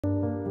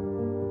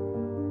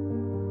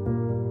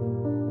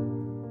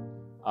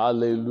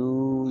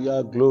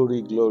Hallelujah.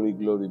 Glory, glory,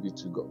 glory be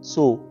to God.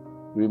 So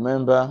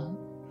remember,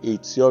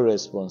 it's your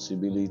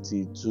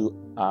responsibility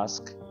to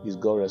ask. Is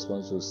God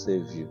responsible to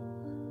save you?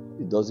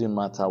 It doesn't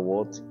matter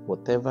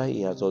whatever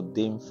He has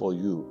ordained for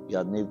you, He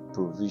has made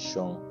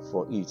provision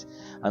for it.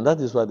 And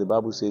that is what the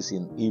Bible says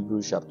in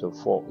Hebrews chapter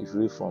 4. If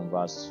you read from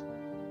verse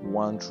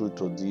 1 through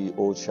to the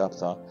old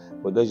chapter,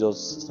 but let's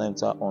just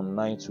center on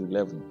 9 to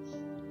 11.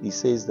 It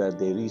says that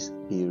there is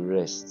a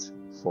rest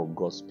for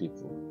God's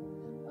people.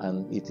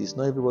 And it is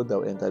not everybody that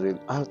will enter it.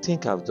 I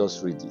think I've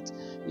just read it.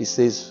 It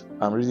says,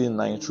 I'm reading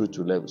 9 through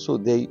to 11. So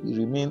there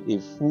remain a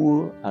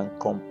full and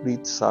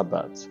complete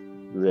Sabbath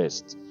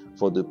rest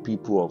for the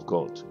people of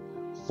God.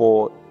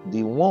 For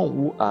the one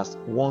who has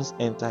once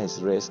entered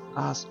his rest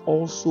has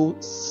also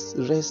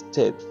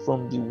rested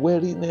from the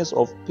weariness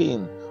of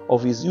pain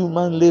of his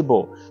human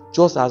labor,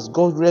 just as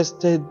God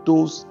rested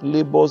those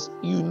labors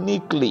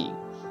uniquely.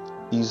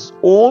 His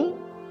own,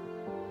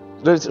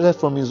 rest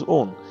from his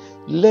own.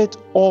 Let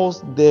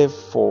us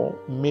therefore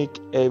make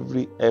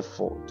every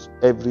effort,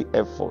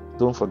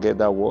 don't forget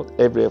that word,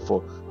 every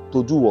effort,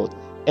 to do what?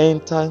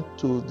 Enter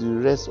to the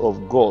rest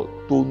of God,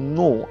 to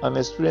know and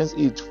experience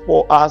it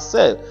for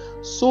ourselves,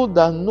 so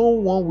that no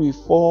one will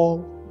fall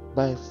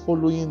by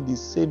following the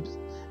same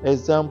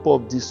example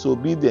of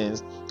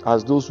disobedience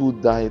as those who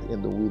died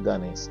in the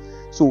wilderness.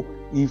 So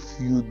if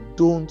you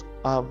don't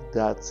have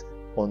that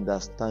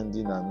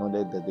understanding and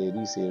knowledge that there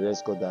is a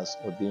rest God has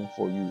ordained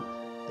for you,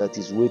 that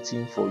is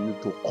waiting for you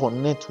to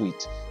connect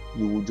with,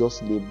 you will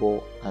just labor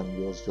and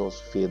you'll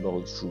just fail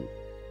all through.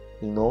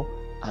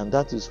 And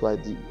that is why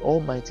the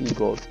Almighty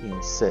God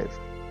Himself,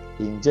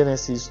 in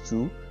Genesis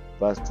 2,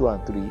 verse 2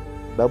 and 3, the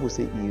Bible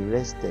says He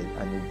rested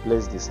and He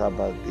blessed the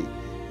Sabbath day.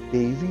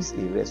 There is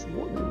a rest.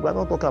 We're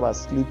not talking about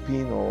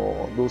sleeping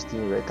or those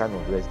things, kind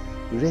of rest.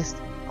 Rest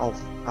of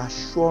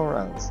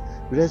assurance,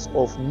 rest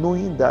of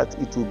knowing that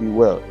it will be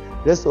well,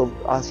 rest of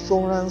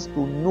assurance to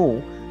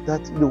know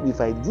that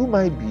if I do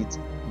my bit,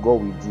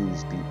 God will do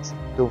His bit.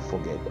 Don't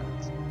forget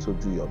that. So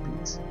do your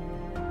bit.